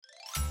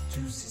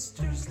Two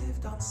sisters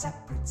lived on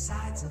separate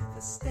sides of the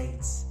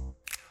states.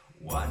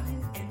 One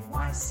in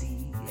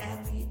NYC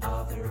and the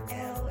other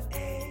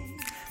LA.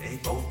 They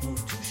both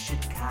moved to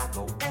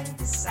Chicago and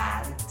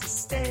decided to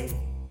stay.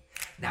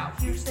 Now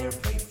here's their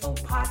playful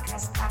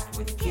podcast packed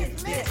with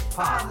Kid Lit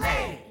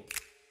Parlay.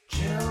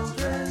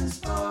 Children's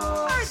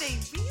books. Are they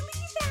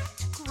really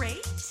that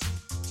great?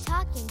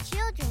 Talking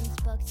Children's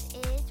Books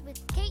is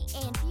with Kate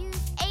and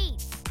Fuse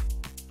 8.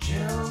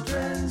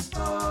 Children's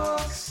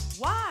books.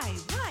 Why,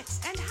 what,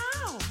 and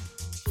how?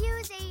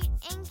 Fuse 8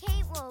 and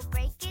Kate will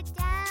break it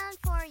down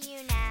for you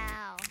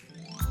now.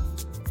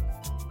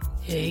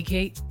 Hey,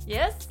 Kate.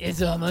 Yes?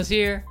 It's almost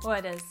here.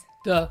 What is?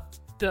 The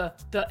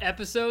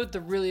episode,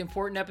 the really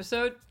important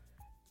episode.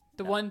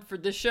 The one for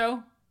this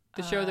show.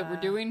 The show that we're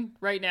doing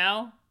right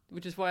now,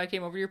 which is why I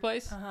came over to your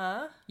place.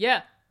 Uh-huh.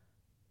 Yeah.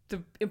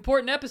 The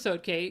important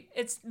episode, Kate.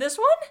 It's this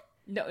one?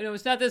 No,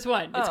 it's not this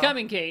one. It's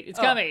coming, Kate. It's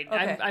coming.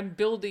 Okay. I'm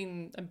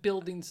building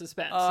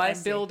suspense. Oh, I I'm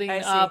see. building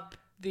I see. up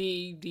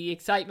the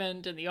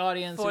excitement and the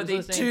audience For who's the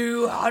listening.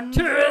 200?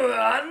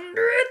 200?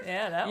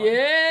 Yeah, that one.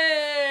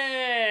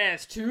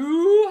 Yes,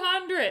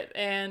 200.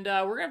 And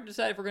we're going to have to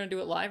decide if we're going to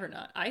do it live or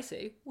not. I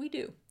say we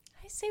do.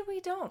 I say we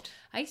don't.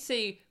 I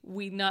say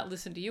we not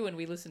listen to you and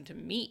we listen to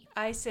me.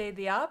 I say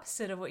the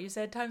opposite of what you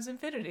said times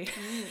infinity.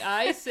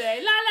 I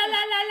say la la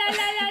la la la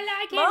la la la.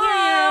 I Mom,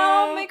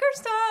 can't make her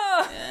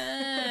stop.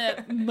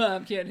 hear you.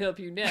 Mom can't help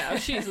you now.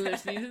 She's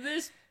listening to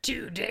this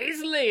 2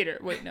 days later.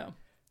 Wait, no.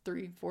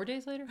 4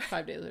 days later?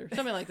 5 days later.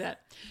 Something like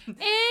that.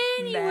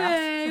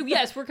 Anyway,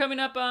 yes, we're coming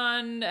up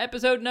on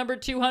episode number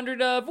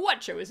 200 of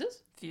what show is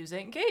this? Fuse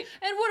 8 and Kate.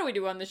 And what do we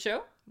do on this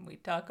show? We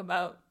talk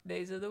about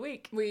days of the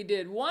week. We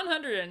did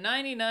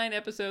 199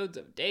 episodes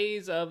of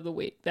Days of the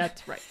Week.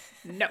 That's right.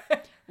 No.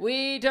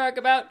 We talk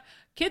about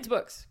kids'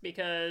 books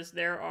because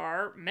there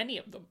are many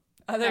of them.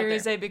 Other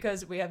say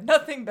because we have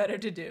nothing better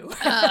to do.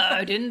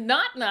 I did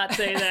not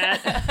say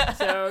that.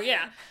 So,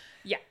 yeah.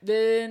 Yeah.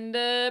 Then,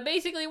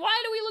 basically,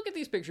 why do we look at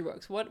these picture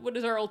books? What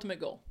is our ultimate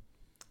goal?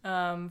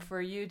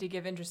 For you to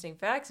give interesting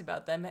facts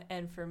about them,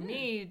 and for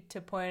me to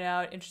point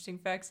out interesting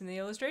facts in the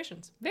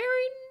illustrations. Very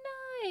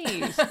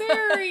nice.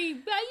 Very,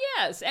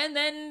 yes. And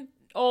then,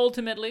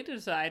 ultimately, to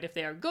decide if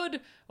they are good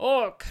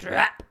or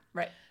crap.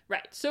 Right.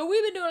 Right. So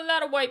we've been doing a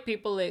lot of white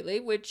people lately,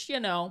 which,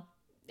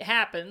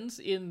 happens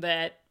in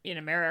that in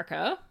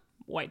America,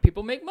 white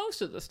people make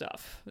most of the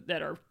stuff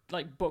that are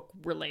like book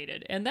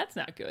related, and that's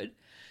not good.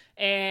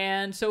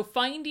 And so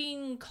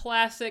finding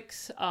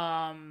classics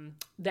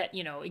that,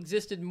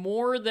 existed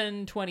more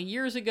than 20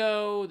 years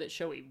ago that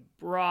show a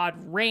broad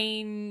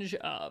range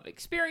of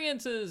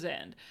experiences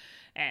and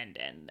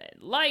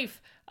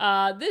life,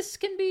 this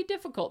can be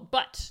difficult.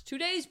 But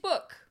today's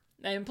book,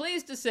 I am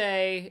pleased to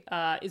say,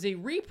 is a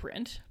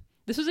reprint.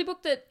 This was a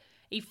book that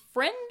a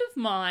friend of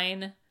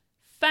mine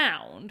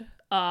found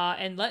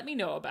and let me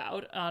know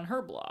about on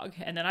her blog,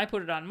 and then I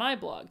put it on my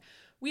blog.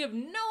 We have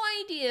no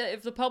idea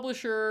if the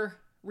publisher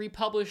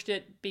republished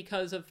it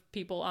because of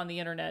people on the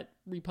internet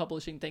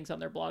republishing things on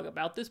their blog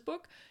about this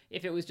book,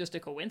 if it was just a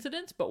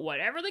coincidence, but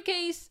whatever the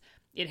case,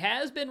 it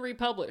has been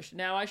republished.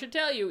 Now, I should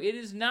tell you, it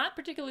is not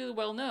particularly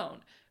well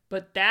known,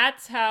 but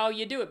that's how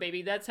you do it,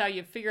 baby. That's how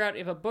you figure out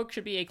if a book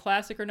should be a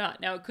classic or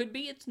not. Now, it could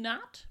be it's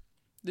not.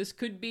 This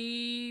could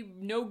be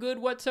no good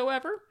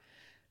whatsoever,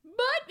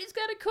 but it's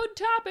got a good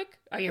topic.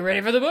 Are you ready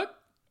for the book?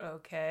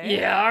 Okay.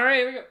 Yeah, all right,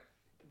 here we go.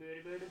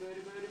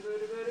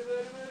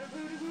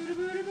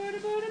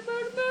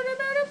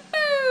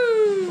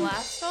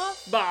 Blast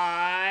Off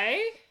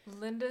By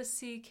Linda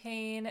C.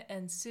 Kane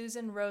and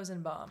Susan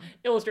Rosenbaum.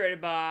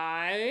 illustrated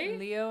by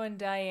Leo and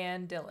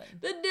Diane Dillon.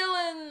 the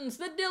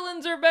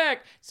Dillons are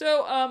back.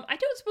 So I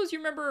don't suppose you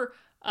remember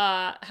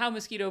how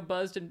Mosquito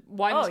buzzed and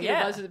why Mosquito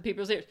buzzed in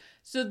people's ears.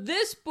 So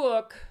this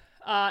book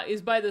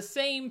is by the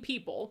same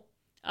people,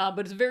 but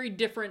it's a very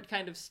different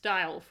kind of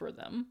style for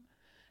them.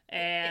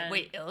 And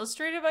Wait,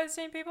 illustrated by the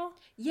same people?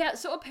 yeah,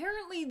 so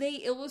apparently they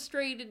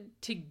illustrated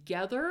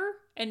together,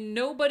 and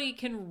nobody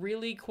can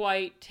really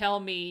quite tell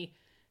me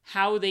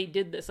how they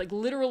did this. Like,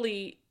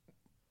 literally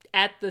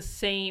at the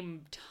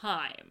same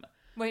time.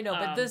 Wait, no,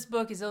 but this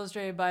book is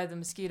illustrated by the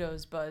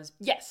Mosquitoes Buzz.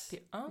 Yes.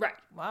 Oh, Right.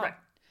 wow.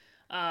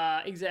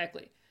 Right.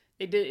 Exactly.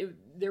 They did.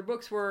 Their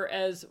books were,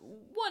 as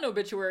one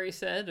obituary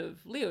said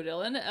of Leo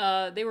Dillon,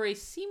 they were a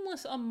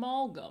seamless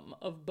amalgam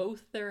of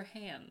both their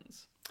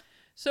hands.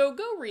 So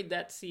go read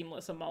that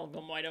seamless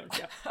amalgam, why don't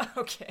you?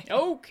 Okay.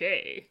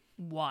 Okay.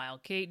 While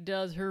Kate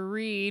does her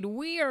read,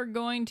 we are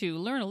going to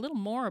learn a little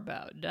more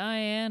about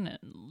Diane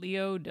and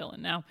Leo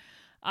Dillon. Now,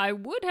 I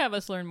would have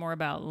us learn more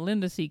about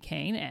Linda C.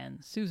 Kane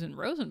and Susan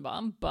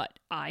Rosenbaum, but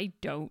I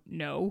don't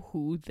know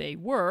who they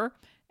were.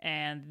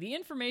 And the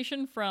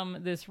information from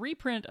this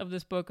reprint of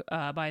this book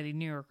by the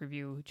New York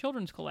Review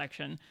Children's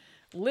Collection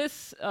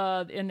lists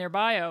in their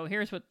bio,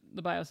 here's what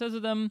the bio says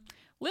of them.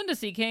 Linda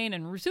C. Kane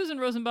and Susan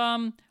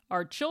Rosenbaum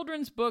are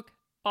children's book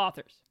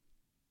authors.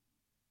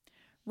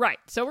 Right,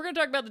 so we're going to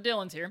talk about the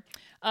Dillons here.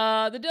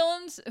 The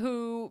Dillons,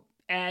 who,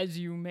 as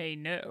you may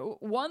know,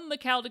 won the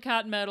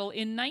Caldecott Medal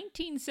in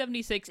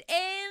 1976,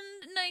 and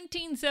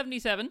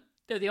 1977.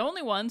 They're the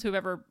only ones who've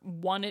ever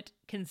won it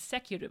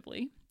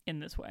consecutively in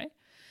this way.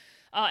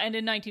 And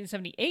in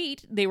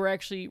 1978, they were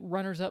actually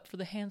runners-up for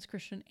the Hans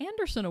Christian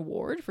Andersen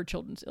Award for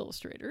Children's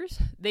Illustrators.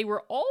 They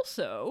were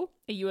also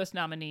a U.S.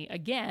 nominee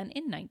again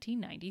in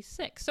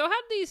 1996. So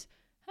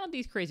how'd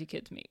these crazy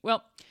kids meet?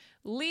 Well,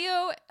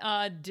 Leo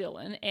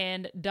Dillon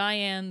and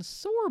Diane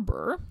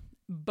Sorber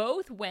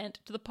both went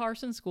to the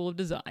Parsons School of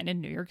Design in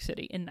New York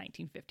City in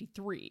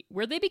 1953,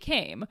 where they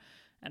became,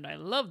 and I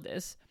love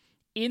this,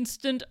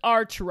 instant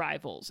arch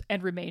rivals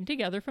and remained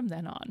together from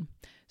then on.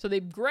 So they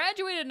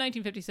graduated in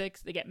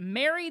 1956, they get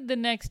married the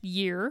next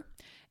year,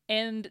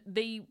 and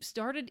they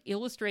started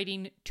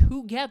illustrating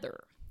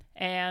together.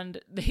 And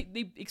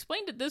they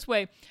explained it this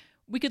way: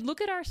 we could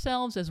look at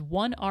ourselves as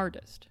one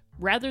artist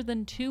rather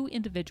than two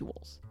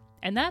individuals.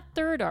 And that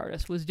third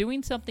artist was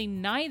doing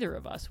something neither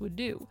of us would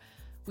do.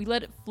 We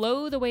let it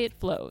flow the way it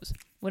flows.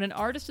 When an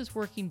artist is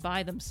working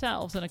by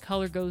themselves and a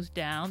color goes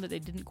down that they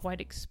didn't quite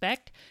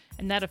expect,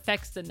 and that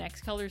affects the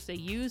next colors they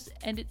use,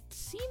 and it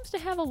seems to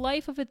have a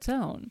life of its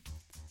own.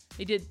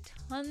 They did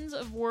tons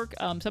of work.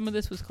 Some of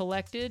this was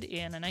collected in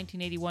a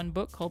 1981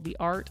 book called The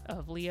Art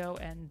of Leo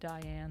and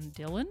Diane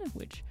Dillon,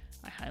 which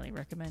I highly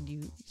recommend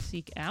you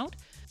seek out.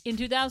 In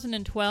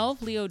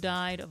 2012, Leo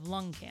died of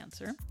lung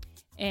cancer.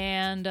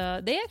 And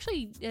they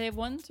have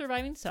one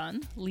surviving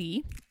son,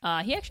 Lee.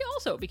 He actually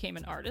also became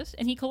an artist,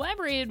 and he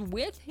collaborated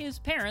with his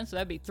parents, so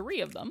that'd be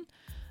three of them,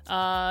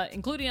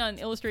 including on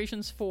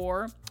illustrations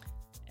for,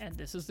 and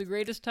this is the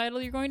greatest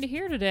title you're going to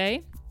hear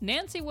today,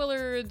 Nancy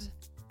Willard's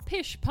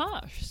Pish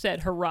Posh, said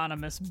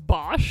Hieronymus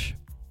Bosch.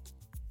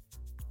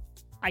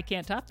 I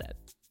can't top that.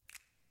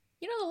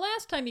 You know, the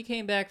last time you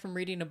came back from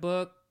reading a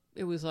book,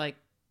 it was like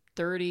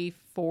 30,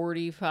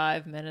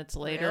 45 minutes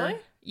later. Really?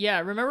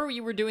 Yeah, remember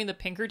you were doing the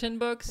Pinkerton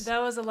books?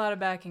 That was a lot of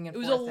backing and It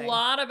was forthing. a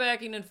lot of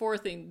backing and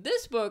forthing.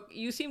 This book,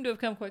 you seem to have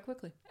come quite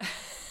quickly.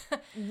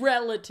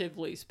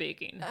 Relatively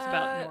speaking. It's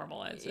about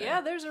normal, I'd say.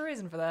 Yeah, there's a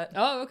reason for that.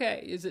 Oh,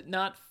 okay. Is it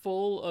not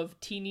full of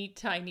teeny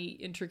tiny,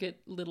 intricate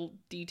little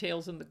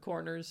details in the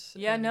corners?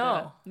 Yeah, and,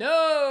 no.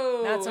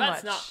 No! Not so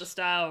That's much. not the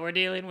style we're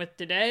dealing with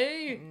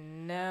today.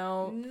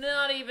 No.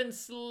 Not even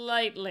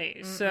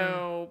slightly.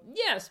 So,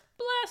 yes,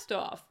 blast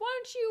off.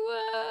 Why don't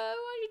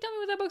you tell me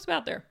what that book's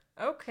about there?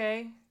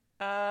 Okay.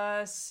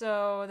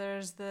 So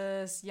there's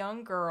this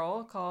young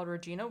girl called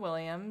Regina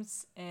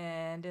Williams,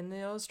 and in the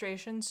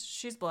illustrations,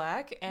 she's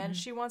black, and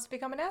she wants to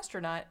become an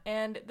astronaut.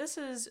 And this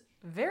is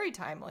very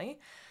timely,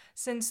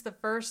 since the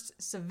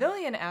first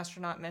civilian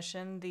astronaut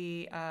mission,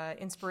 the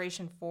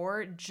Inspiration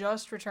 4,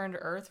 just returned to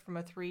Earth from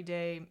a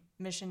 3-day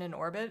mission in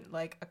orbit,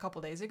 like a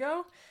couple days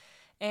ago.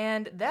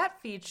 And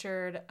that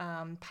featured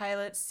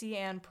pilot C.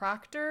 Ann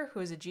Proctor, who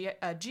is a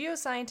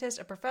geoscientist,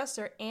 a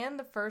professor, and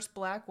the first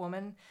black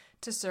woman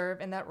to serve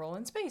in that role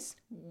in space.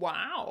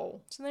 Wow.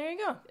 So there you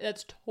go.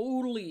 That's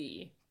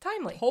totally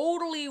Timely.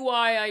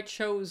 why I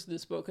chose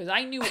this book, because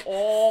I knew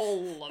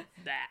all of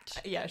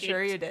that. Yeah,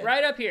 sure It's you did.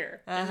 Right up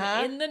here.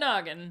 Uh-huh. In the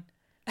noggin.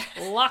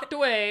 Locked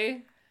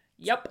away.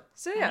 Yep.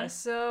 So yeah,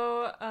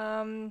 so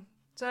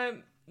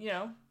you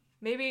know,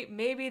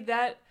 maybe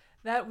that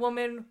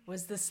woman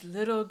was this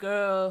little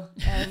girl,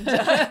 and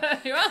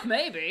Well,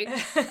 maybe.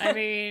 I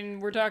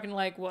mean, we're talking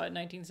like, what,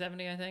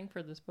 1970, I think,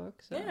 for this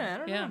book? So, Yeah, I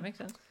don't know. Yeah, makes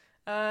sense.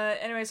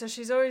 anyway, so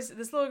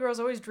this little girl's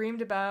always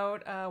dreamed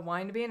about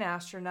wanting to be an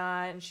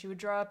astronaut, and she would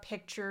draw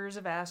pictures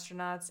of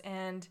astronauts.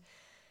 And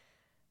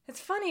it's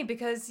funny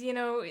because, you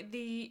know,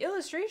 the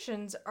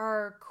illustrations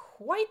are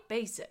quite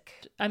basic.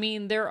 I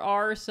mean, there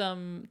are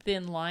some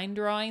thin line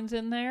drawings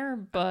in there,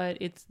 but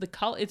it's the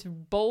color. It's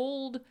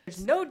bold.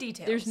 There's no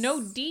details. There's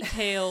no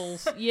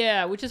details.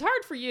 Yeah, which is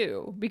hard for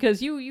you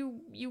because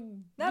you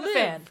Not a live.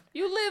 fan.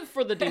 You live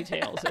for the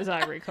details, as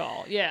I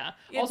recall. Yeah.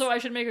 Also, I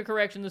should make a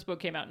correction. This book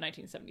came out in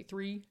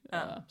 1973.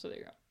 So there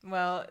you go.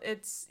 Well,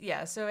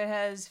 so it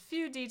has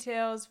few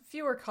details,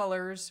 fewer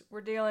colors.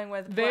 We're dealing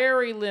with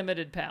Very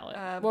limited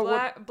palette.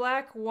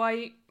 black,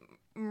 white,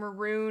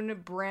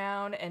 maroon,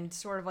 brown, and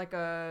sort of like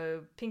a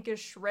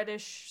pinkish,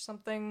 reddish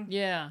something.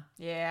 Yeah.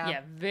 Yeah.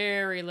 Yeah,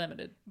 very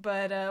limited.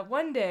 But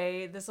one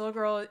day, this little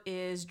girl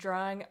is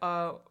drawing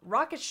a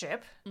rocket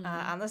ship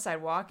on the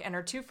sidewalk, and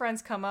her two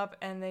friends come up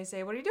and they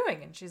say, "What are you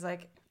doing?" And she's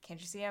like, "Can't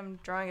you see I'm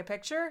drawing a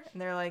picture?" And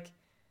they're like,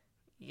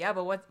 "Yeah,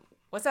 but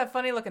what's that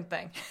funny looking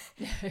thing?"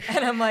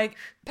 And I'm like,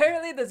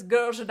 apparently this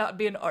girl should not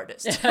be an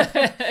artist. What's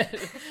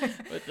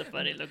the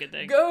funny looking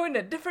thing? Go in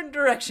a different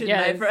direction, my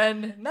Yes.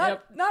 friend.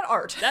 Not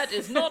art. That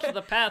is not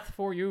the path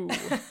for you.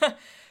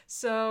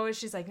 So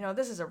she's like,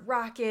 this is a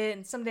rocket,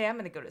 and someday I'm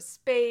going to go to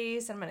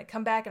space, and I'm going to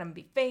come back, and I'm going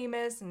to be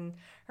famous. And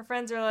her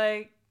friends are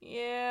like,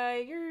 yeah,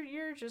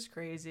 you're just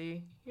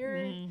crazy.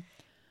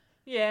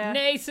 Yeah.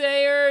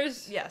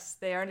 Naysayers. Yes,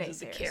 they are This is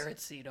the naysayers. carrot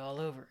seed all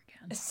over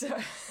again. So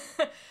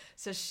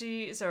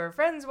her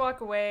friends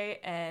walk away,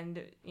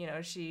 and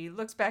she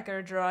looks back at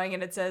her drawing,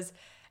 and it says,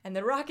 and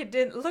the rocket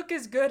didn't look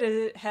as good as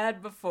it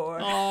had before.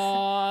 Aw,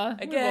 we've all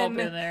Again.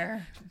 been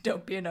there.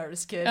 Don't be an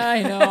artist, kid.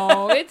 I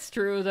know. It's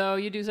true, though.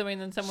 You do something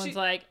and then someone's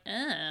like,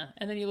 and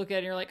then you look at it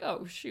and you're like,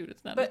 oh, shoot,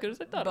 it's not as good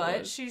as I thought it but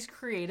was. she's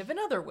creative in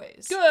other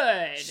ways.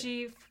 Good.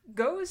 She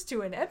goes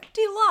to an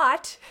empty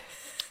lot.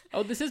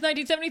 Oh, this is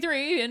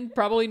 1973 in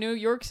probably New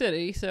York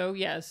City. So,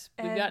 yes,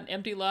 we've And- got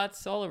empty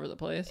lots all over the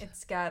place.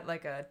 It's got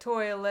like a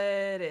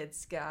toilet,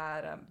 it's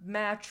got a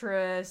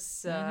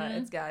mattress, Mm-hmm.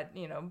 it's got,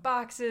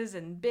 boxes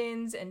and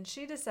bins, and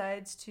she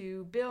decides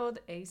to build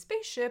a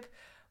spaceship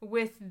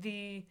with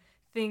the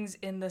things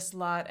in this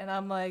lot. And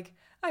I'm like,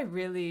 I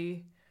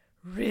really,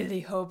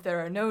 really hope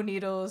there are no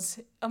needles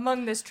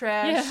among this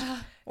trash.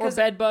 Yeah. Or 'Cause-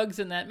 bed bugs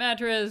in that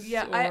mattress.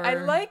 Yeah, or... I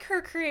like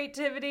her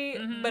creativity,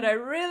 but I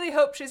really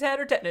hope she's had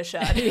her tetanus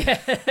shot.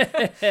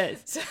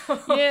 Yes. So,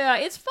 Yeah,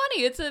 it's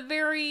funny.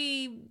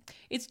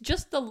 It's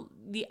just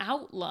the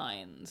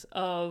outlines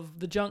of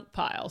the junk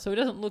pile, so it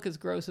doesn't look as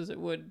gross as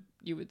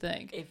you would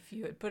think. if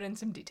you had put in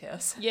some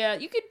details. Yeah,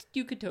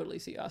 you could totally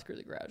see Oscar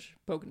the Grouch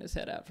poking his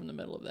head out from the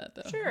middle of that,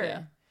 though. Sure.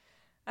 Yeah.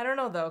 I don't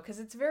know, though, because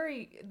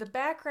the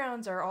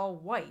backgrounds are all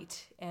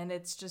white, and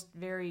it's just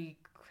very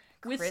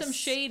With some crisp.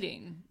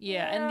 shading. Yeah,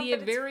 Yeah, and the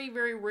but it's- very,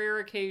 very rare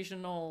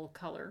occasional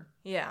color.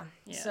 Yeah.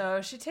 Yeah.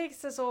 So she takes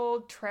this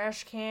old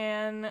trash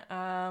can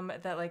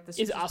that, like, the...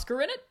 Is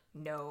Oscar in it?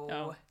 No.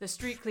 Oh. The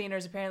street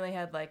cleaners apparently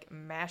had, like,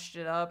 mashed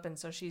it up, and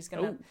so she's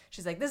Oh.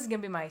 like, this is gonna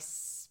be my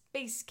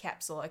space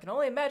capsule. I can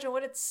only imagine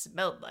what it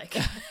smelled like.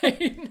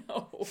 I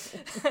know.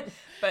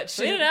 But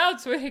Clean it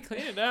out, sweetie.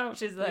 Clean it out.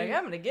 she's like,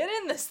 I'm gonna get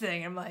in this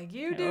thing. I'm like,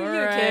 you do All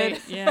you, right,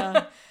 kid.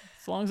 Yeah.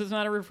 As long as it's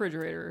not a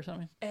refrigerator or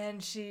something.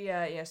 And she,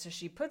 so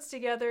she puts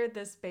together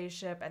this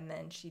spaceship, and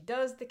then she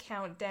does the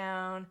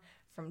countdown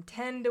from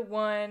 10 to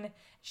 1.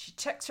 She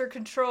checks her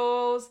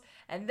controls,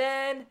 and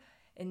then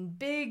in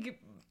big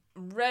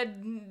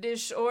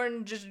reddish,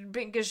 orangish,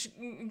 pinkish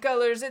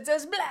colors, it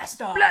says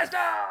blast off. Blast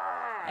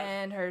off!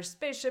 And her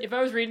spaceship. If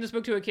I was reading this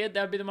book to a kid,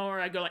 that would be the moment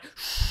where I'd go like,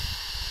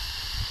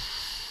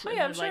 Oh, and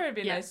yeah, I'm then, sure like, it'd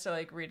be yeah. nice to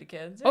like read to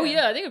kids. Oh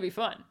yeah, I think it'd be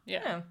fun.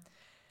 Yeah. Yeah.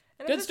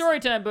 And Good story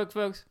time book,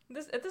 folks.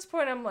 At this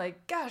point, I'm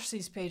like, gosh,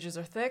 these pages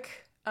are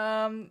thick.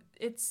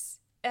 It's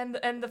and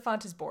the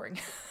font is boring.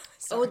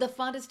 Oh, the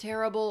font is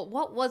terrible.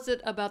 What was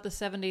it about the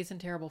 70s and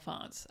terrible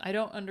fonts? I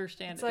don't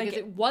understand It's it like because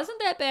it wasn't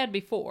that bad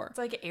before. It's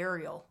like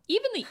Arial.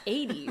 Even the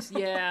 80s,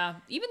 yeah.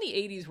 Even the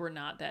 80s were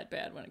not that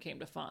bad when it came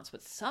to fonts,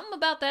 but something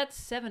about that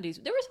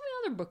 70s. There was some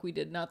other book we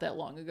did not that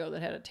long ago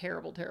that had a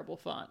terrible, terrible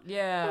font.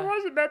 Yeah. What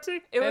was it,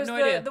 Betsy? It I was have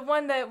no idea. the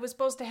one that was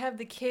supposed to have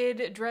the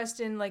kid dressed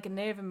in like a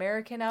Native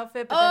American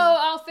outfit. But Oh,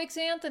 I'll Fix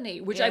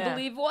Anthony, which I Yeah.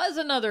 believe was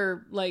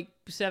another like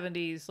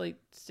 70s, late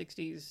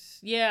 60s.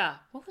 Yeah.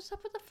 What was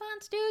up with the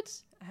fonts,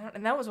 dudes?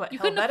 and that was what You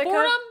couldn't Helvetica?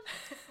 afford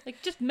them?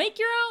 Like, just make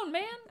your own,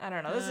 man. I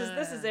don't know.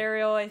 This is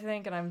Arial, I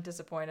think, and I'm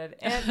disappointed.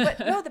 But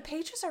no, the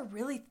pages are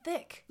really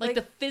thick. Like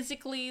the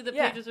physically, the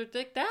Yeah. pages are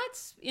thick.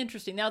 That's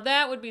interesting. Now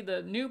that would be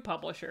the new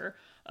publisher,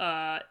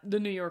 the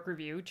New York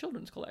Review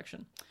Children's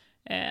Collection,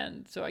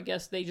 and so I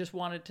guess they just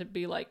wanted to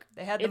be like,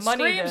 They had the it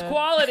money screams to-"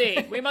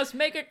 quality. We must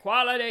make it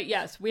quality.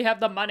 Yes, we have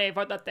the money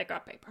for the thicker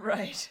paper.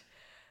 right.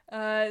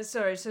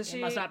 Sorry. So It she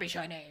must not be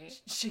shiny.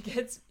 she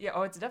gets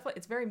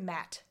it's very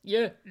matte.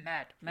 Yeah,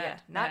 matte. Yeah,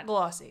 not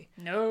glossy.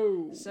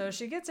 No. So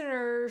she gets in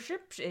her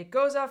ship, it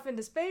goes off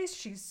into space.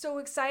 She's so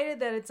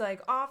excited that it's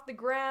like off the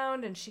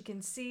ground and she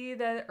can see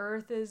that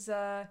Earth is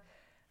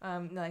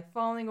like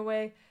falling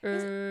away.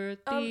 Earth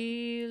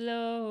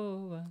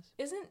below us.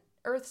 Isn't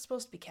Earth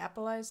supposed to be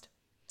capitalized?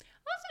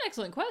 That's an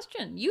excellent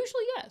question.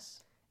 Usually,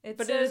 yes. It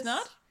But it is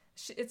not?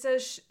 It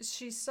says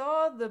she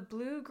saw the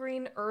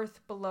blue-green Earth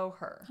below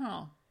her.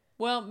 Huh.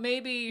 Well,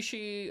 maybe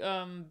she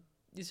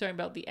is talking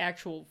about the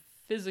actual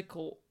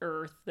physical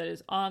Earth that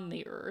is on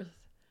the Earth,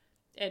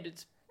 and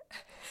it's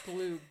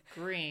blue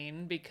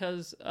green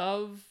because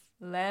of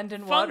Land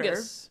and water.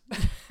 fungus.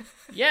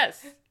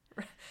 Yes,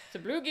 it's a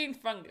blue green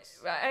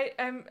fungus I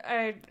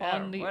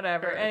on the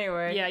whatever. Earth.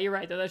 Anyway, yeah, you're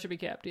right. That should be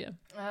capped.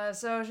 Yeah.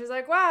 So she's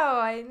like, "Wow,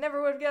 I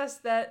never would have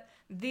guessed that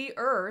the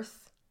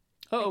Earth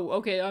Oh,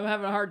 okay. I'm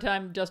having a hard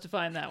time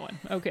justifying that one.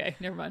 Okay,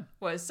 never mind.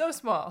 was so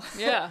small."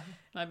 Yeah,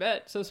 I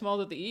bet so small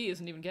that the E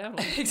isn't even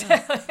capital.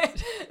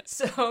 Exactly.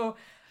 So,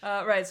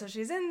 right. So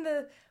she's in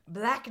the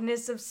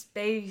blackness of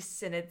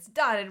space, and it's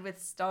dotted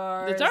with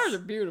stars. The stars are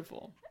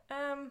beautiful.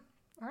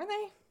 Are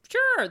they?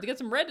 Sure, they got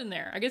some red in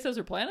there. I guess those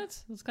are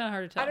planets. It's kind of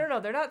hard to tell. I don't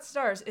know. They're not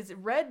stars. It's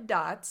red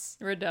dots.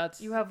 Red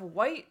dots. You have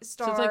white So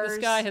stars. it's like the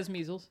sky has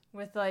measles.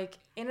 with like,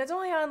 and it's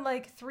only on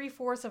like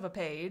 3/4 of a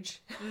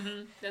page.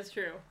 That's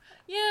true.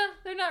 Yeah,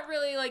 they're not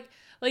really like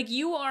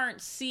you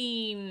aren't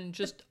seeing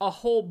just a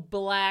whole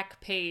black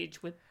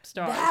page with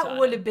stars. That on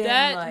would it. have been,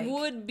 that like,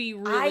 would be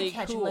really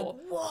Eye-catching, cool.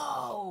 like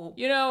whoa,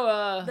 You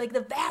know, like the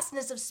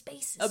vastness of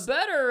spaces. a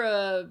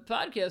better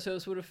podcast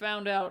host would have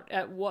found out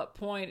at what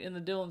point in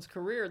the Dylan's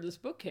career this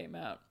book came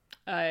out.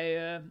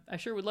 I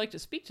sure would like to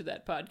speak to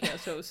that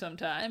podcast host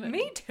sometime.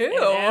 Me too.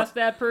 And ask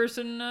that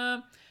person,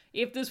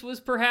 if this was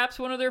perhaps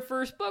one of their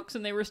first books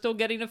and they were still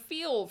getting a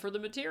feel for the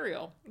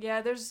material.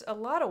 Yeah, there's a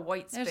lot of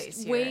white There's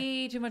space here.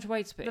 way too much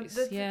white space.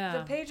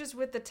 The pages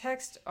with the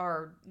text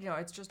are,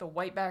 it's just a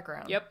white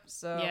background. Yep.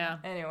 So, Yeah.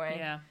 anyway.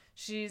 Yeah.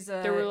 She's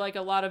There were like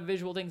a lot of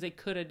visual things they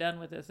could have done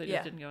with this. They Yeah.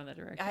 just didn't go in that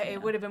direction.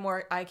 It would have been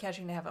more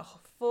eye-catching to have a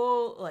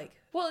full,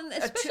 Well, and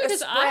a especially spread,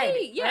 because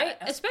right?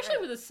 A especially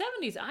spread. with the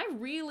 70s, I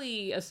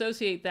really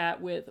associate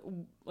that with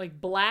like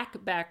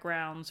black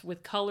backgrounds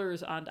with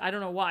colors on. I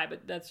don't know why,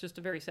 but that's just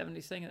a very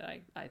 70s thing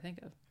that I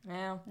think of.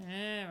 Yeah.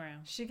 Yeah,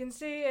 She can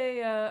see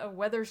a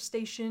weather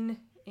station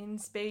in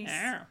space.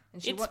 yeah.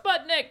 And It's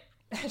Sputnik.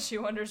 she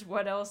wonders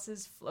what else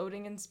is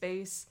floating in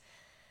space.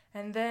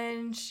 And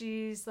then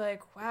she's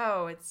like,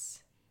 wow,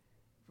 it's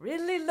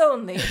really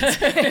lonely in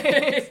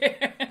space.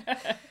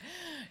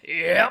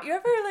 Yep. Are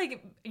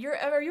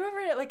you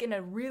ever like in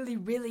a really,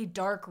 really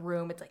dark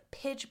room? It's like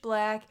pitch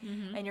black,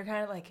 and you're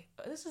kind of like,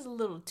 oh, this is a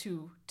little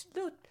too A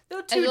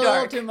dark.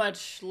 little too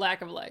much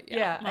lack of light.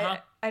 Yeah, Uh-huh.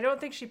 I don't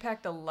think she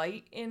packed a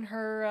light in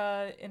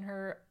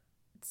her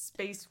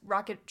space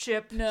rocket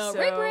ship. No, so...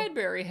 Ray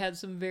Bradbury had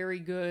some very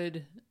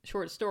good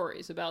short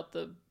stories about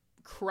the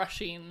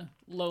crushing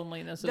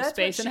loneliness of That's what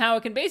space she- and how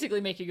it can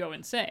basically make you go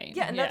insane.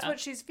 Yeah, and that's what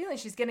she's feeling.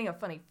 She's getting a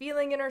funny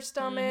feeling in her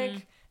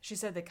stomach. She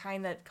said the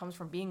kind that comes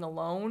from being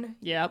alone.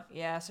 Yep.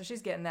 Yeah, so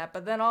she's getting that.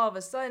 But then all of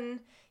a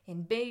sudden,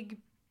 in big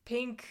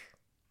pink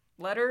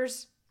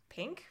letters,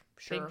 pink?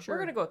 Sure. Pink, sure. We're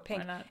going to go with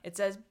pink. Why not? It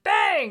says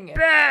bang!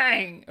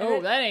 Bang! And Oh,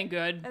 then- that ain't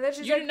good. and then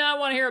she's you like- do not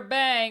want to hear a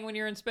bang when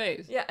you're in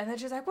space. Yeah, and then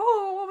she's like,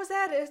 whoa, what was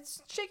that?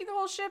 It's shaking the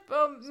whole ship.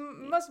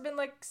 Must have been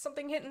like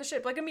something hitting the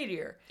ship, like a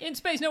meteor. In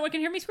space, no one can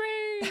hear me scream.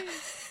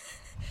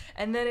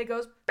 And then it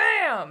goes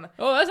bam!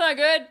 Oh, that's not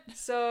good.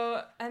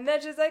 So, and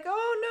then she's like,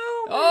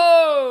 oh no,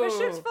 Oh! my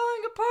ship's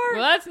falling apart.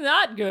 Well, that's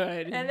not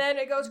good. And then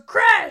it goes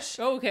crash!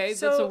 Okay,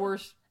 So, that's the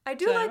worst. I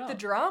do side like of the all.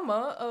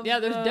 drama of Yeah,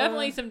 there's the-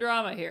 definitely some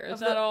drama here.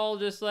 It's of not the- all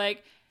just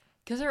like,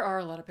 because there are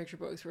a lot of picture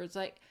books where it's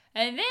like,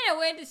 and then I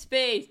went to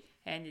space,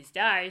 and the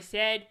stars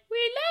said, "We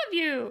love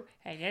you,"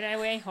 and then I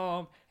went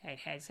home and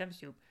had some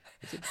soup.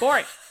 It's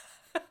boring.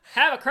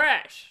 Have a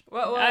crash.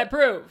 Well, I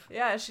approve.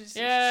 Yeah, she's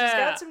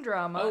Yeah. got some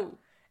drama. Oh.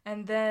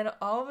 And then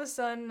all of a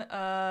sudden,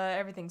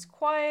 everything's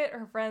quiet.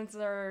 Her friends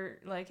are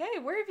like, "Hey,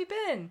 where have you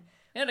been?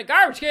 In a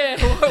garbage can.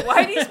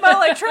 Why do you smell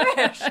like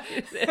trash?"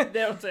 They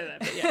don't say that,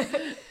 but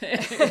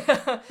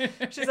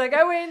yeah. She's like,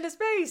 "I went into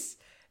space,"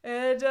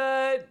 and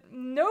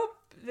nope.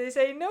 They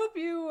say, "Nope,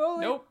 you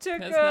only Nope, took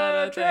that's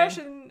not a trash,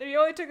 thing." and you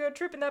only took a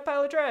trip in that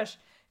pile of trash."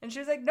 And she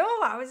was like, "No,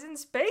 I was in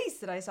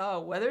space, and I saw a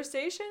weather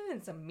station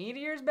and some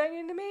meteors banging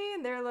into me."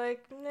 And they're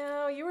like,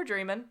 "No, you were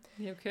dreaming."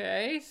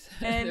 Okay.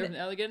 And- They're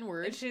now getting And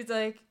worried. she's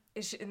like,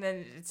 and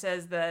then it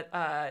says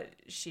that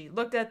she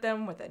looked at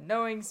them with a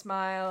knowing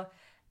smile,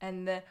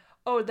 and then,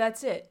 oh,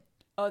 that's it.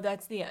 Oh,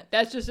 that's the end.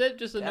 That's just it.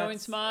 Just a knowing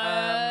That's,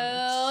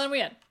 smile, and we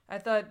end. I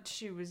thought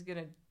she was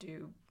gonna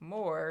do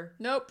more.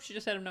 Nope. She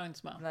just had a knowing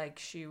smile. Like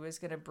she was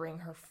gonna bring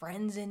her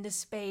friends into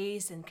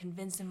space and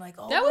convince them, like,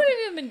 oh, That look, would have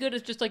even been good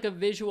as just like a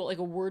visual, like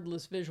a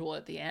wordless visual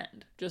at the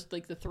end. Just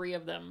like the three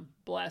of them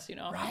blasting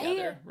off Right?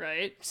 together,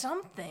 right?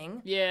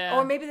 something. Yeah.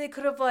 Or maybe they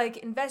could have like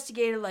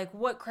investigated like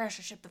what crashed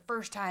the ship the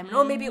first time, and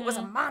oh, maybe it was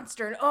a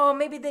monster, and oh,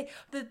 maybe the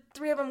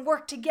three of them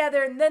worked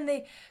together, and then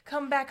they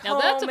come back Now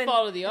home. that's a and,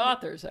 fault of the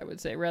authors, I would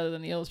say, rather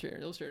than the illustrator.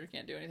 The illustrator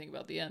can't do anything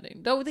about the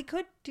ending. Though they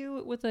could do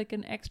it with like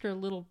an extra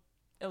little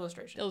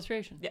illustration.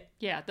 illustration. Yeah.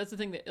 Yeah, that's the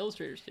thing that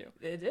illustrators do.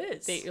 It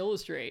is. They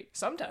illustrate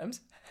Sometimes.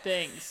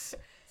 things.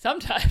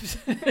 Sometimes.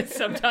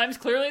 Sometimes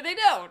clearly they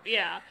don't.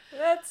 Yeah.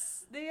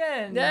 That's the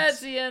end. That's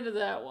the end of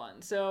that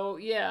one. So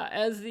yeah,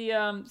 as the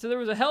so there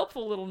was a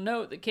helpful little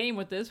note that came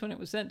with this when it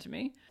was sent to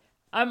me.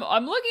 I'm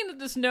looking at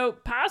this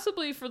note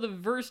possibly for the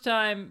first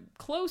time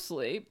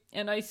closely,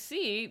 and I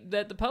see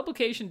that the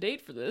publication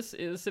date for this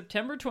is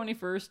September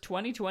 21st,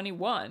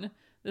 2021.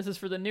 This is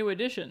for the new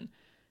edition.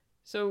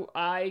 So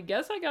I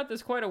guess I got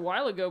this quite a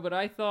while ago, but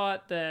I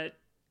thought that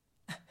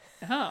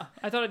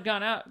I thought it'd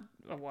gone out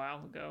a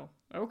while ago.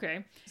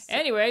 Okay.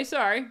 Anyway,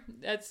 sorry.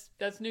 That's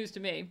news to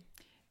me.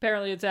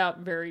 Apparently it's out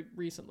very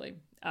recently.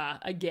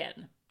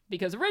 Again.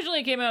 Because originally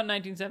it came out in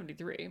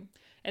 1973.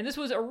 And this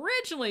was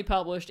originally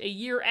published a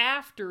year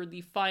after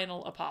the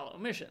final Apollo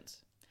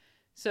missions.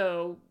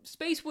 So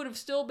space would have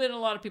still been in a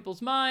lot of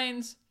people's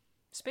minds.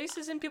 Space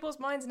is in people's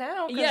minds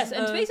now. 'cause Yes,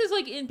 and the- space is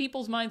like in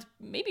people's minds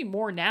maybe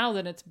more now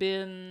than it's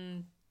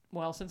been,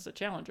 well, since the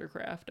Challenger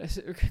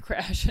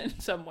crash in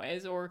some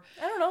ways. Or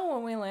I don't know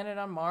when we landed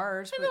on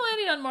Mars. and the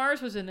landing on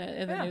Mars was in the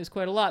Yeah. news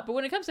quite a lot. But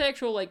when it comes to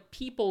actual like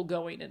people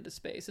going into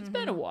space, it's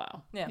been a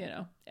while. Yeah. You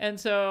know. And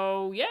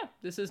so yeah,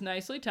 this is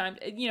nicely timed.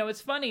 You know,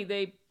 it's funny,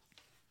 they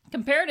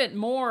compared it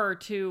more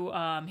to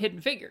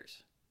Hidden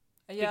Figures.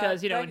 Yeah,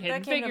 because, you know, that, in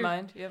Hidden that came to Figures-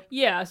 mind. Yep.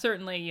 Yeah,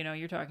 certainly, you know,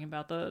 you're talking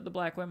about the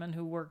black women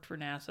who worked for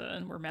NASA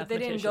and were But they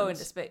mathematicians. didn't go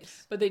into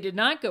space. But they did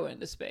not go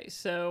into space.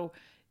 So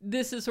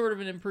this is sort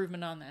of an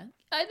improvement on that.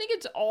 I think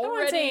it's I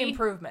wouldn't say already...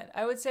 improvement.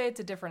 I would say it's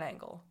a different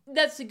angle.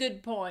 That's a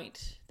good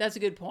point. That's a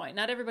good point.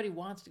 Not everybody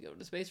wants to go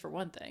to space for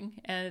one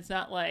thing. And it's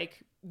not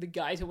like the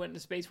guys who went into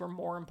space were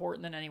more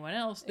important than anyone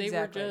else. They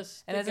Exactly. were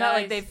just And the it's not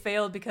like guys- they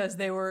failed because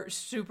they were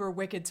super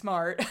wicked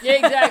smart. Yeah,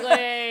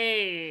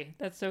 exactly.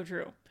 That's so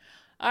true.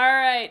 All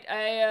right,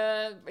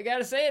 I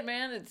gotta say it,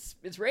 man.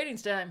 It's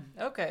ratings time.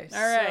 Okay. All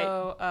right.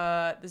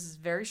 So this is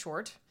very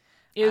short.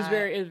 It was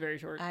very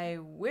short. I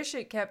wish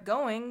it kept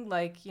going,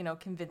 like, you know,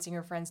 convincing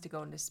her friends to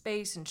go into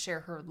space and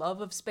share her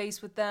love of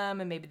space with them,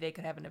 and maybe they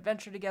could have an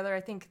adventure together.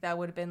 I think that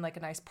would have been like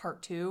a nice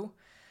part 2.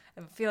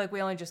 I feel like we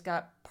only just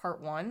got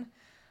part 1.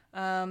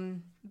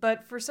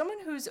 But for someone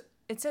who's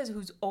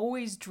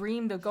always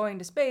dreamed of going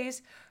to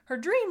space, her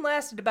dream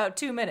lasted about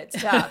 2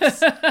 minutes tops.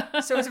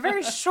 So it's a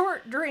very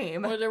short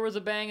dream. Where there was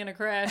a bang and a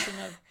crash and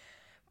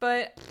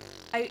But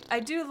I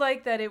do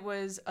like that it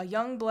was a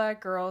young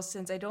black girl,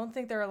 since I don't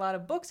think there are a lot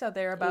of books out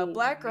there about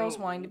black girls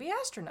wanting to be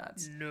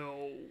astronauts.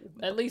 no.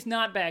 At least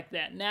not back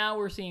then. Now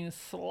we're seeing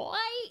slightly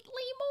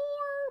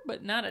more,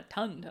 but not a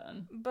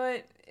ton.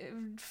 But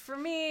for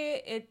me,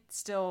 it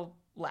still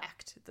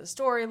lacked. The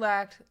story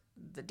lacked,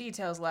 the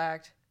details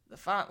lacked, the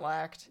font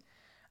lacked.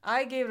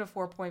 I gave it a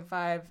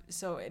 4.5,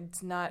 so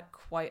it's not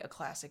quite a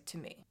classic to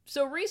me.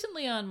 So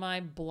recently on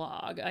my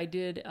blog, I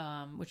did,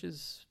 which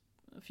is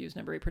Fuse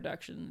Number 8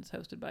 Productions,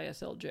 hosted by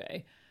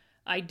SLJ,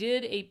 I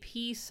did a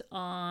piece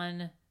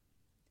on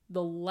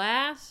the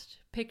last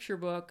picture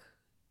book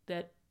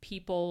that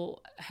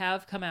people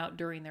have come out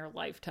during their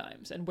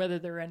lifetimes and whether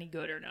they're any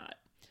good or not.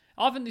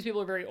 Often these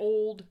people are very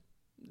old.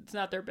 It's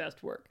not their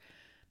best work.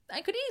 I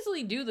could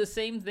easily do the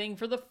same thing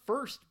for the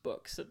first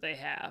books that they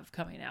have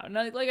coming out. And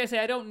like I say,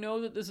 I don't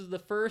know that this is the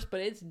first, but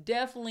it's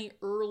definitely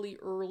early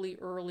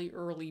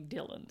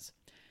Dylan's.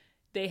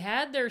 They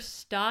had their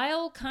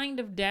style kind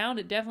of down.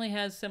 It definitely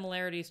has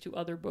similarities to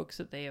other books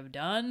that they have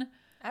done.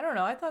 I don't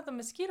know. I thought the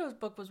Mosquitoes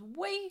book was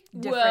way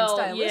different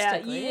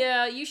stylistically.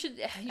 Yeah, you should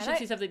I-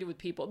 see stuff they do with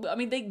people. I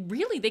mean,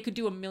 they could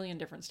do a million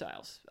different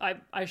styles.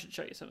 I should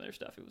show you some of their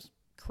stuff. It was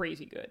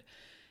crazy good.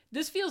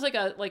 This feels like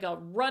a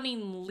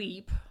running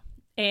leap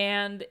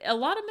and a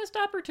lot of missed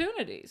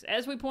opportunities.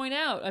 As we point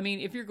out, I mean,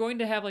 if you're going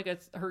to have like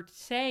her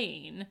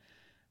saying,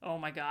 oh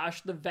my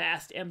gosh, the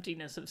vast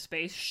emptiness of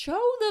space,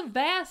 show the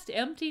vast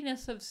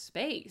emptiness of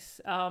space.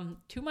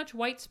 Too much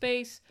white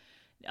space,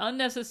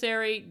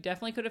 unnecessary.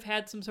 Definitely could have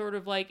had some sort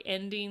of like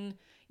ending.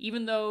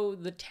 Even though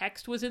the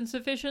text was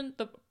insufficient,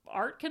 the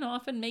art can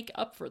often make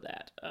up for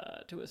that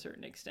to a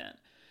certain extent.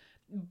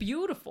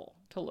 Beautiful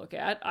to look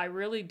at. I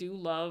really do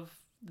love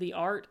the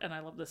art, and I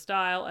love the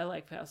style. I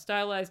like how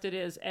stylized it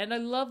is, and I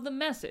love the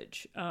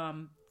message.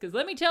 Because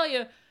let me tell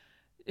you,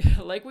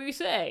 like we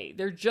say,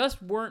 there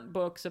just weren't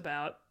books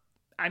about,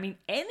 I mean,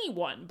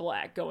 anyone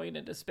black going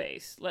into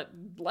space, let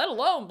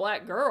alone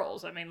black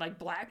girls. I mean, like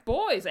black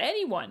boys,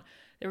 anyone.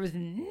 There was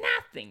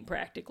nothing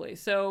practically.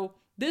 So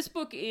this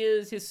book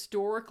is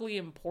historically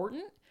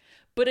important,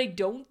 but I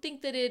don't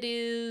think that it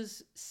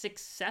is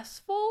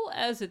successful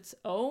as its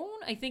own.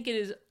 I think it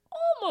is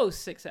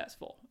almost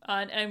successful.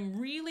 And I'm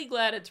really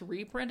glad it's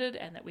reprinted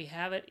and that we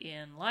have it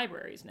in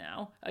libraries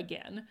now,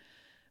 again.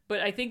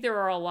 But I think there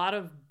are a lot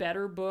of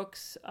better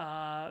books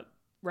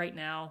right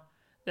now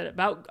that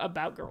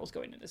about girls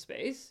going into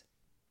space.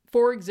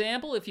 For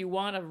example, if you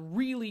want a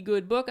really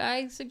good book,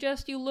 I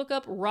suggest you look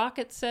up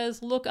Rocket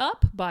Says Look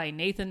Up by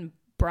Nathan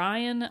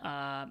Bryan,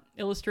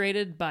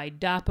 illustrated by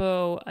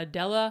Dapo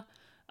Adela.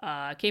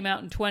 Came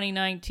out in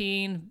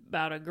 2019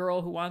 about a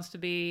girl who wants to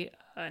be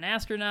an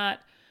astronaut.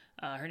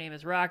 Her name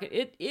is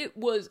Rocket. It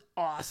was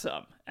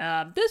awesome.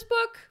 This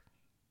book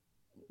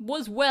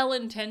was well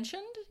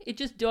intentioned. It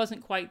just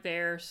wasn't quite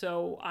there.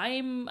 So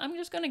I'm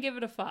just gonna give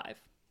it a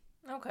 5.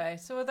 Okay,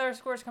 so with our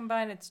scores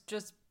combined, it's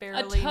just A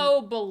barely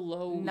toe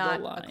below not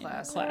the a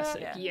line.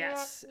 classic. Yeah.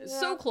 Yes,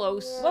 so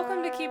close.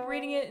 Welcome to keep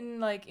reading it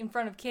in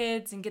front of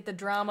kids and get the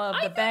drama of I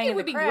the think bang it and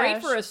would the be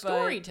crash, great for a but-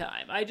 story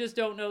time. I just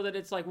don't know that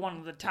it's like one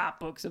of the top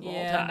books of all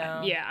Yeah, time.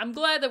 no. Yeah, I'm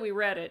glad that we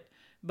read it,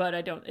 but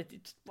I don't.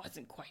 It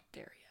wasn't quite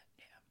there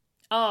yet.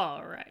 Yeah.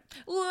 All right,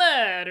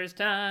 letters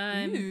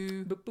time.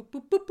 Boop, boop,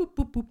 boop, boop, boop,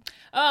 boop, boop.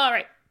 All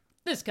right,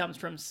 this comes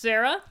from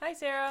Sarah. Hi,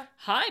 Sarah.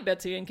 Hi,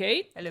 Betsy and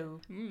Kate. Hello.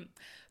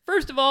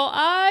 First of all,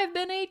 I've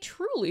been a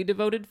truly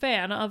devoted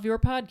fan of your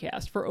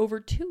podcast for over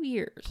 2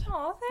 years.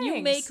 Aw, thanks.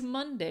 You make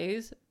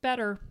Mondays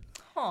better.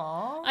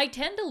 Aw. I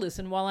tend to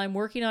listen while I'm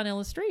working on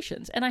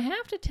illustrations, and I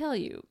have to tell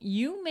you,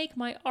 you make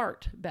my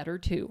art better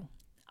too.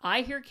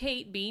 I hear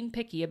Kate being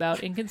picky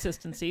about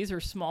inconsistencies or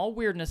small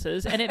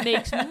weirdnesses, and it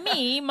makes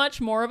me much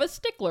more of a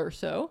stickler,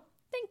 so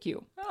thank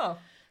you. Oh,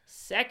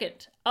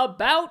 Second,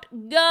 about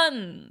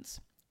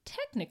guns.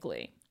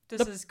 Technically,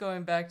 this is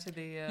going back to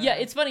the... yeah,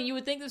 it's funny. You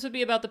would think this would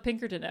be about the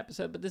Pinkerton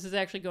episode, but this is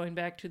actually going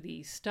back to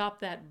the Stop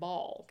That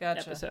Ball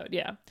Gotcha. episode.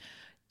 Yeah.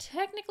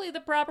 Technically,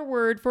 the proper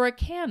word for a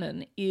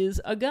cannon is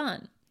a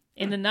gun.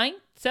 In the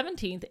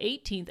 17th,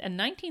 18th, and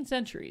 19th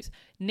centuries,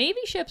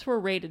 Navy ships were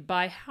rated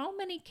by how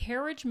many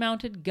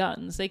carriage-mounted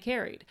guns they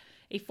carried.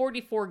 A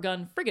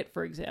 44-gun frigate,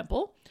 for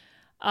example.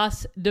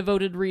 Us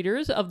devoted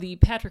readers of the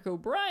Patrick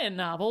O'Brian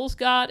novels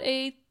got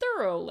a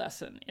thorough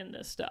lesson in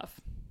this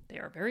stuff. They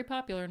are very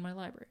popular in my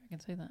library, I can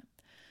say that.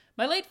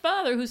 My late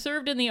father, who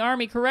served in the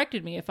army,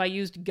 corrected me if I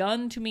used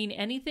gun to mean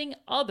anything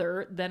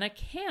other than a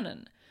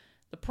cannon.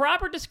 The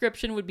proper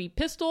description would be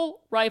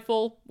pistol,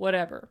 rifle,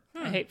 whatever.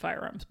 I hate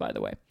firearms, by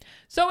the way.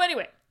 So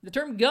anyway, the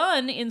term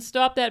gun in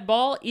Stop That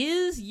Ball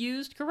is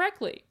used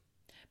correctly.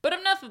 But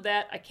enough of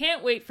that. I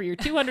can't wait for your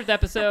 200th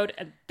episode,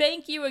 and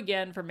thank you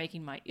again for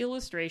making my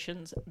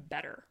illustrations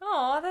better.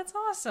 Oh, that's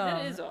awesome.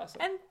 That is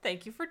awesome. And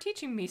thank you for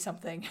teaching me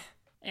something.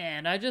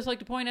 And I'd just like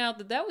to point out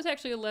that that was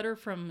actually a letter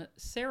from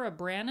Sarah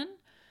Brannon.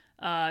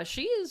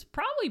 She is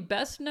probably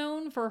best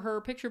known for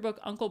her picture book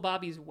Uncle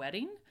Bobby's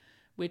Wedding,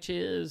 which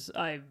is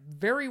a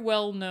very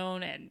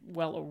well-known and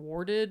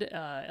well-awarded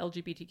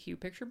LGBTQ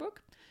picture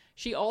book.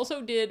 She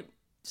also did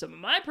some of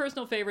my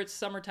personal favorites,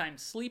 Summertime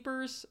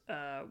Sleepers,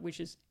 which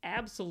is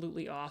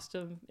absolutely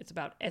awesome. It's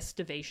about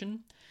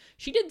estivation.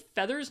 She did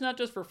Feathers Not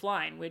Just for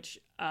Flying, which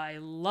I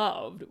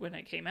loved when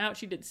it came out.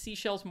 She did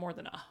Seashells More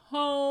Than a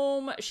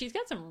Home. She's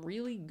got some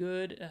really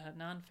good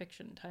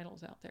nonfiction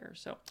titles out there.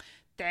 So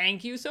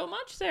thank you so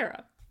much,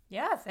 Sarah.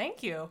 Yeah,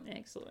 thank you.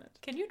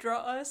 Excellent. Can you draw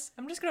us?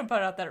 I'm just going to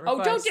put out that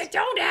request. Oh,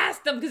 don't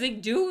ask them, because they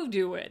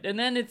do it. And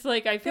then it's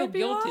like, I feel That'd be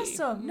guilty.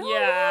 awesome. No,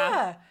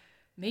 yeah.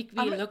 Make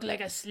me look like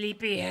a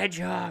sleepy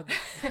hedgehog.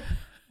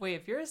 Wait,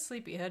 if you're a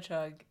sleepy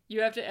hedgehog,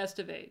 You have to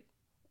estivate.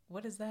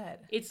 what is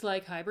that? It's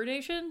like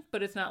hibernation,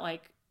 but it's not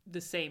like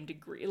the same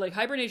degree. Like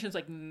hibernation is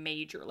like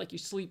major, like you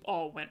sleep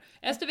all winter.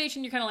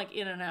 Estivation, you're kind of like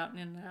in and out and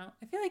in and out.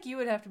 I feel like you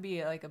would have to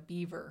be like a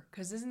beaver,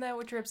 because isn't that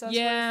what you're obsessed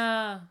with?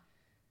 Yeah.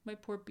 My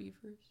poor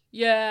beavers.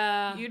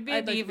 Yeah. You'd be a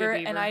I'd like to beaver,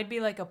 and I'd be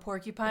like a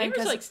porcupine. Beavers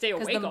 'cause- like stay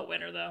 'cause awake all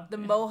winter though. The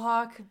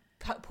mohawk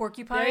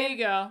porcupine. There you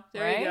go.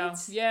 There you go.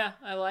 Right? Yeah,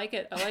 I like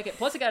it.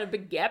 Plus, I got a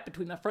big gap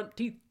between my front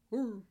teeth.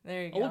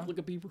 There you I look go. like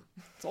a beaver.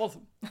 It's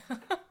awesome.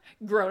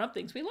 Grown up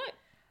things we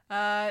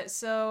like.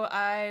 So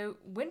I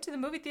went to the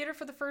movie theater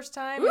for the first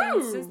time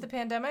Ooh. since the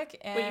pandemic.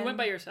 And Wait, you went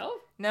by yourself?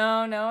 No,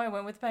 I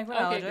went with the Okay, good.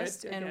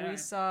 penguinologist, Okay, and we alright.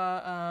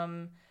 saw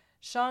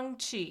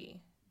Shang-Chi,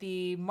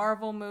 the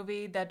Marvel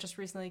movie that just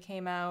recently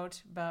came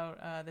out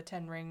about the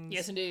Ten Rings.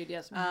 Yes, indeed.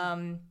 Yes.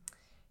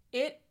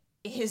 It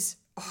is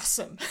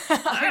awesome.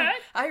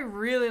 Alright. I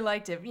really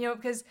liked it. You know,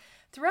 because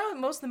throughout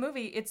most of the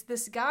movie, it's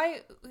this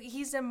guy,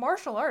 he's a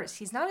martial artist.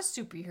 He's not a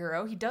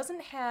superhero. He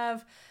doesn't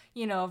have,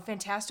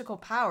 fantastical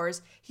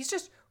powers. He's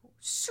just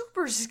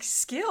super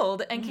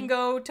skilled and can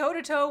go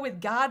toe-to-toe with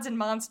gods and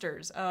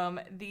monsters.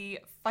 The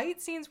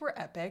fight scenes were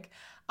epic.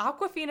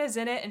 Awkwafina's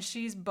in it, and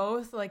she's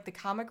both like the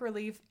comic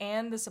relief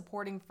and the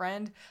supporting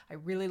friend. I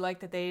really like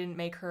that they didn't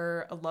make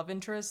her a love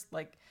interest.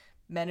 Like,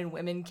 men and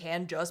women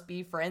can just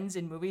be friends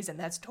in movies, and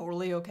that's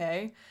totally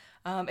okay.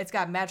 It's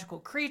got magical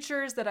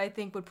creatures that I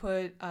think would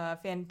put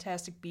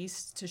Fantastic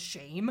Beasts to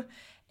shame.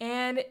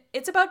 And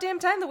it's about damn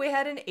time that we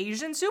had an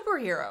Asian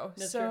superhero.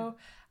 That's so true.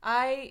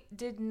 I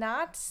did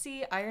not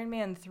see Iron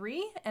Man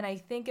 3, and I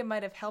think it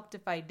might have helped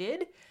if I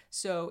did.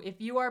 So if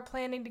you are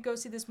planning to go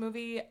see this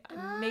movie,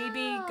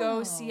 maybe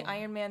go see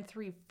Iron Man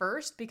 3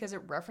 first, because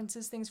it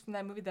references things from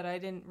that movie that I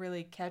didn't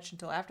really catch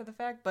until after the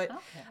fact. But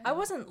I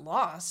wasn't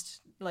lost.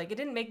 Like, it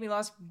didn't make me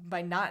lost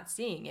by not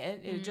seeing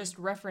it. It just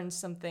referenced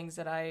some things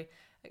that I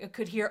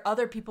could hear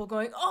other people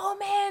going, "Oh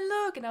man,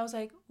 look!" And I was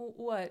like,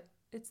 "What?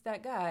 It's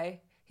that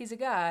guy. He's a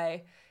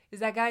guy. Is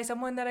that guy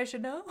someone that I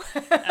should know?"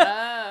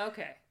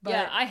 Okay. But-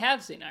 Yeah, I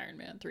have seen Iron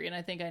Man 3, and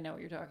I think I know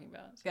what you're talking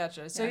about.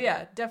 Gotcha. So Okay.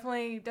 yeah,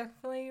 definitely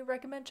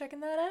recommend checking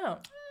that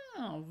out.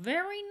 Oh,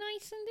 very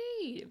nice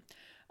indeed.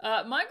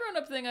 My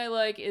grown-up thing I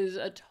like is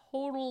a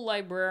total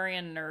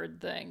librarian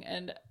nerd thing.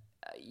 And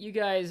you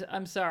guys,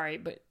 I'm sorry,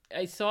 but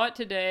I saw it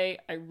today.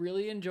 I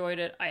really enjoyed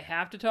it. I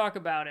have to talk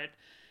about it.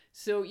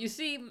 So you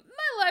see,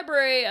 my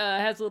library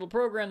has a little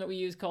program that we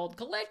use called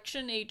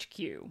Collection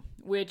HQ,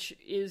 which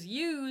is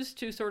used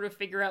to sort of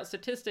figure out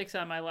statistics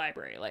on my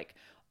library. Like,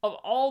 of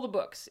all the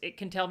books, it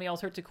can tell me all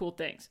sorts of cool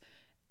things.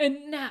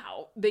 And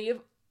now they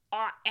have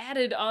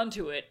added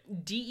onto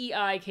it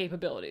DEI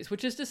capabilities,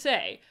 which is to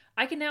say,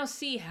 I can now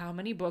see how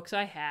many books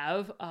I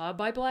have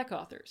by Black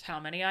authors, how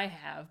many I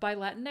have by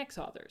Latinx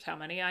authors, how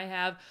many I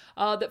have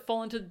that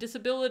fall into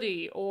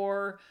disability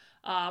or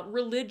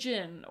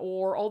religion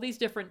or all these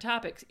different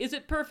topics. Is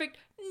it perfect?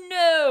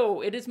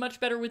 No! It is much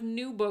better with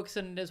new books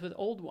than it is with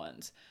old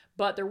ones.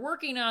 But they're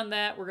working on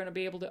that. We're going to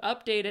be able to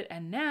update it.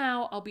 And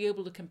now I'll be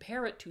able to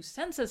compare it to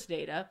census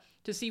data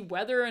to see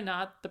whether or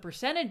not the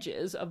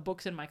percentages of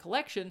books in my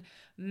collection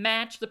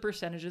match the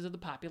percentages of the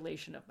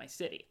population of my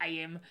city. I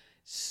am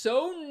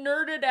so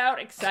nerded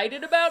out,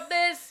 excited about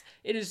this.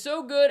 It is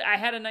so good. I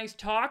had a nice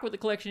talk with the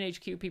Collection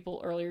HQ people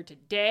earlier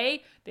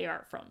today. They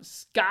are from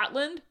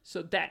Scotland,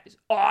 so that is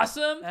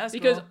awesome. That's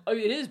because cool.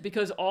 it is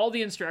because all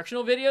the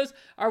instructional videos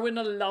are with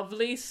a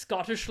lovely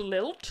Scottish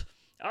lilt.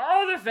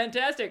 Oh, they're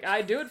fantastic.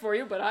 I do it for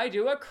you, but I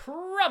do a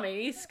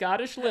crummy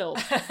Scottish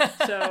lilt.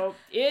 So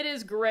it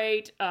is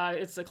great.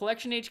 It's the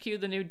Collection HQ,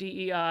 the new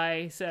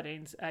DEI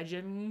settings.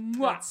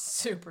 That's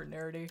super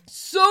nerdy.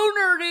 So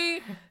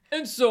nerdy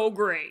and so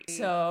great.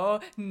 So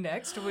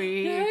next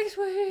week. Next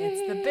week.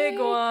 It's the big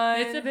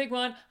one. It's the big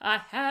one. I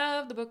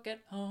have the book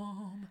at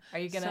home. Are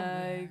you gonna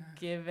somewhere.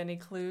 give any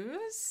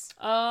clues?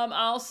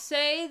 I'll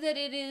say that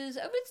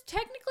it's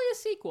technically a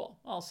sequel,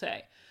 I'll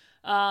say.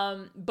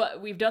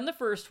 But we've done the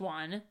first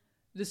one.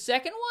 The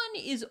second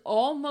one is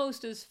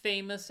almost as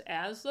famous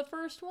as the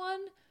first one,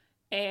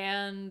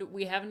 and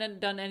we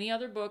haven't done any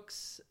other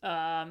books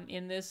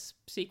in this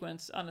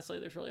sequence. Honestly,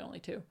 there's really only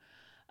two.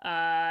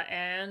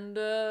 And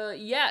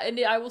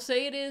I will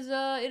say it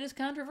is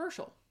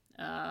controversial.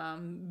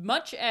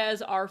 Much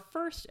as our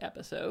first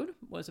episode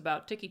was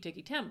about Tiki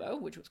Tiki Tembo,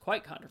 which was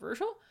quite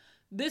controversial,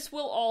 this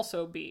will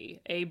also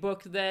be a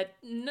book that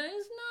is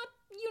not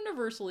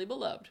universally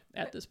beloved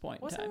at this point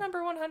in Wasn't time.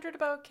 number 100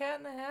 about Cat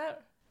in the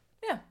Hat?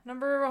 Yeah,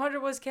 number 100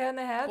 was Cat in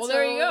the Hat. Well, so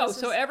there you go. this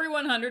So is every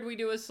 100 we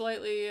do a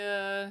slightly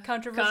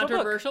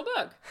controversial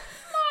book.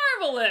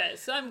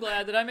 Marvelous! I'm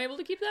glad that I'm able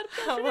to keep that up.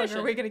 How long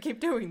are we going to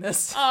keep doing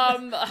this?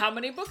 How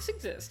many books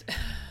exist?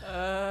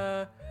 Many!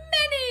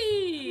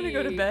 I'm going to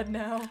go to bed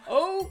now.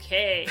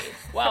 Okay.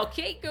 While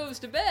Kate goes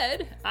to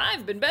bed,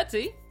 I've been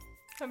Betsy.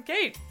 I'm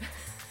Kate.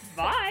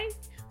 Bye.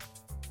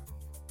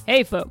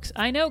 Hey folks,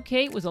 I know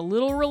Kate was a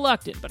little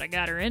reluctant, but I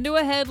got her into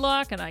a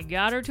headlock and I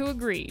got her to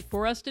agree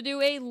for us to do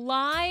a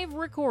live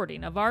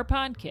recording of our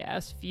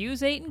podcast,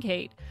 Fuse 8 and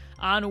Kate,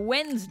 on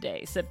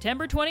Wednesday,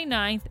 September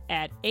 29th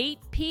at 8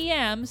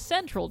 p.m.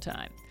 Central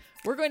Time.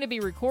 We're going to be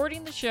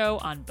recording the show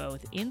on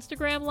both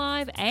Instagram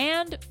Live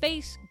and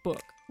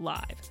Facebook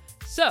Live.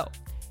 So,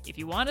 if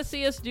you want to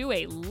see us do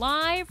a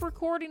live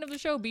recording of the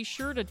show, be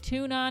sure to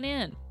tune on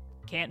in.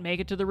 Can't make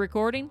it to the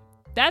recording?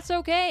 That's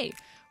okay.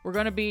 We're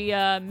going to be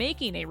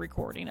making a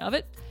recording of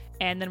it,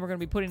 and then we're going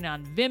to be putting it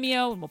on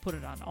Vimeo, and we'll put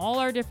it on all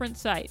our different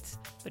sites.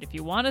 But if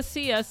you want to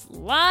see us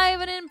live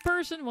and in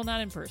person, well,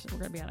 not in person, we're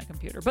going to be on a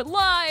computer, but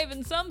live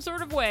in some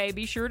sort of way,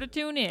 be sure to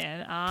tune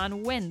in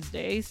on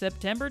Wednesday,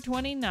 September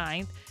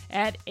 29th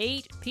at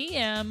 8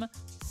 p.m.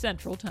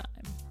 Central Time.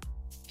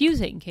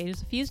 Fuse 8 and Kate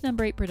is a Fuse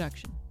number 8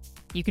 production.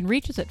 You can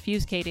reach us at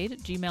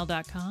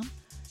fusekate@gmail.com.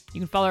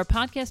 You can follow our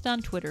podcast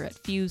on Twitter at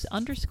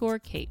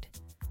Fuse_Kate.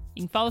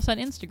 You can follow us on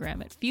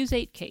Instagram at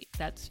Fuse8Kate.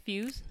 That's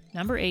Fuse,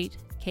 number 8,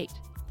 Kate.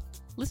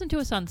 Listen to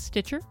us on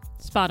Stitcher,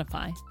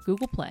 Spotify,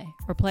 Google Play,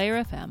 or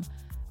Player FM,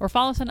 or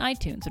follow us on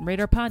iTunes and rate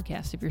our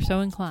podcast if you're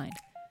so inclined.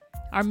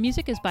 Our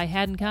music is by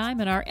Haddon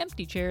Kime, and our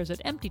Empty Chairs at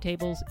Empty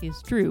Tables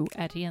is Drew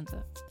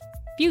Atienza.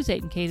 Fuse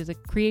 8 and Kate is a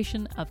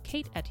creation of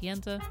Kate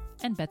Atienza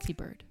and Betsy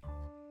Bird.